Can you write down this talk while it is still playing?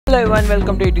everyone,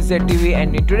 welcome to ATZTV,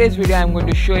 and in today's video I'm going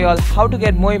to show you all how to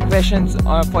get more impressions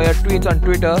for your tweets on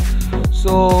Twitter.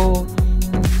 So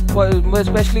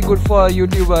especially good for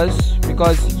YouTubers,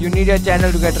 because you need your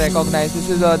channel to get recognized. This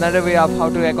is another way of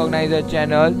how to recognize your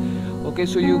channel. Okay,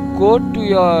 so you go to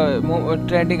your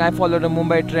trending. I follow the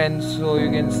Mumbai trends, so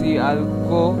you can see I'll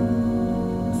go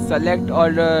select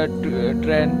all the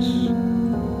trends,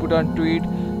 put on tweet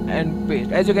and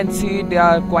paste. As you can see, there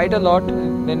are quite a lot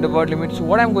in the word limit. So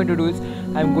what I'm going to do is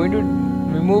I'm going to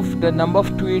remove the number of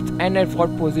tweets and at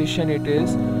what position it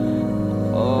is.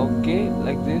 Okay,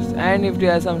 like this. And if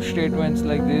there are some statements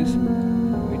like this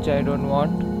which I don't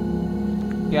want,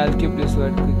 yeah, I'll keep this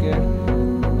word cricket.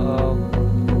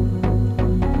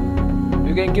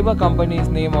 You can keep a company's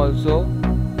name also,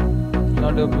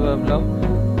 not a problem.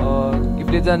 If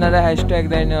there's another hashtag,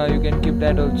 then you can keep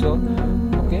that also.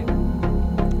 Okay,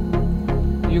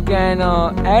 you can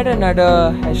add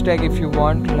another hashtag if you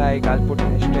want, like I'll put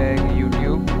hashtag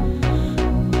YouTube.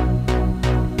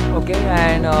 Okay,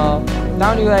 and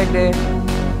down you write there,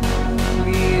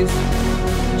 please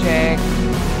check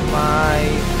my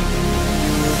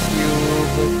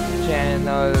YouTube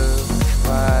channel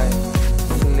by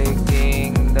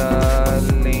clicking the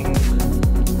link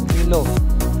below.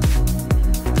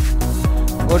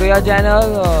 Go to your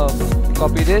channel,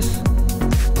 copy this,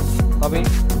 copy,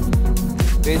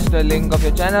 paste the link of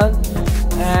your channel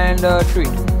and tweet.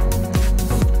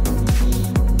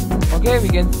 Okay, we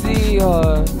can see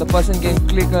the person can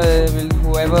click,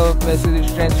 whoever presses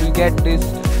these trends will get this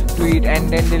tweet, and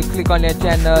then they'll click on your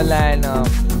channel and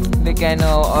they can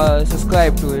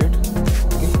subscribe to it.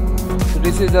 Okay. So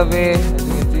this is a way, as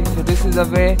you can see, so this is a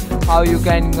way how you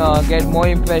can get more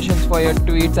impressions for your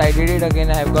tweets. I did it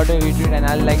again, I have got a retweet and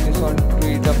I like this one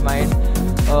tweet of mine.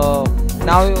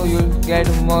 Now you'll get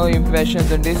more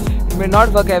impressions on this. It may not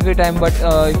work every time, but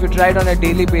if you try it on a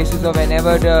daily basis or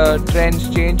whenever the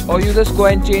trends change, or you just go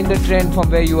and change the trend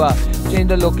from where you are, change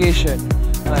the location,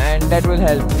 and that will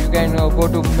help. You can go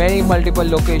to multiple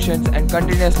locations and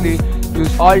continuously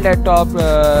use all that top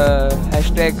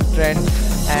hashtag trends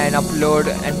and upload,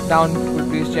 and down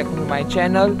please check my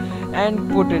channel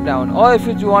and put it down, or if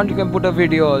you want you can put a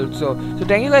video also. So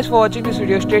thank you guys for watching this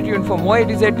video. Stay tuned for more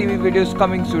ATZTV videos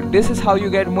coming soon. This is how you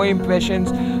get more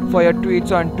impressions for your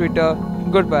tweets on Twitter.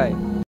 Goodbye.